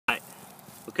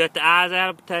We cut the eyes out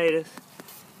of potatoes.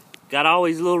 Got all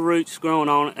these little roots growing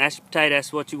on it. That's your potato,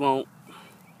 that's what you want.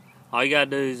 All you gotta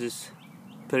do is just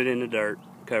put it in the dirt,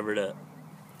 cover it up.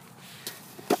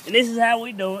 And this is how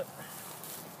we do it.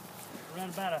 Run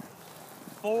about a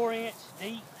 4-inch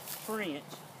deep trench.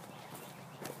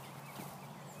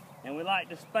 And we like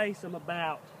to space them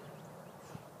about,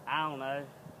 I don't know,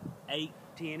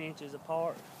 8-10 inches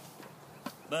apart.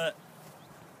 But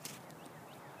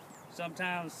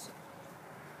sometimes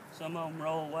some of them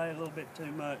roll away a little bit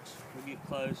too much. We get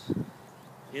close.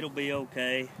 It'll be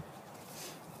okay.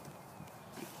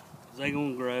 They're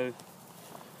gonna grow.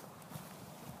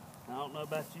 I don't know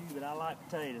about you, but I like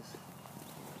potatoes.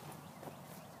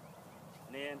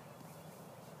 And then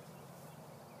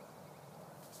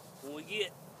when we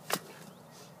get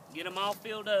them all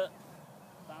filled up,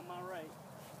 find my rake.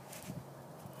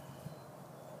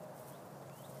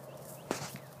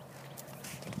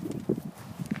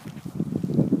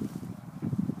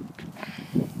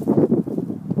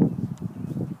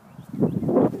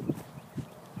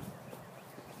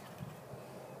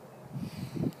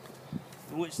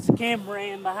 Which the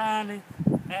cameraman behind him,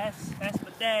 that's my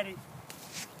daddy,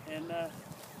 and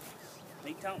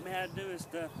he taught me how to do his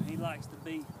stuff. He likes to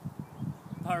be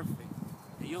perfect.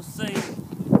 And you'll see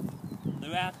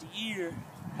throughout the year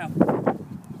how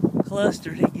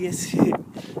clustered he gets his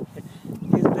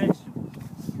vegetables.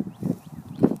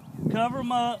 Cover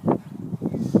them up, and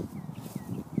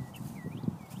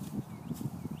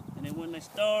then when they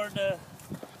start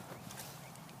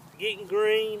getting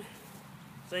green,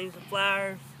 seen some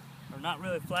flowers, or not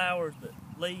really flowers, but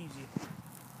leaves, you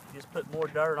just put more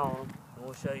dirt on them, and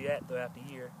we'll show you that throughout the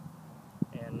year.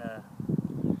 And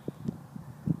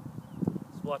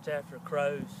just watch after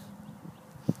crows.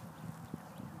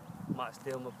 Might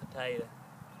steal them a potato.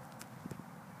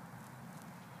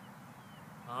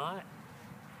 All right.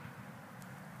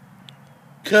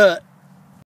 Cut.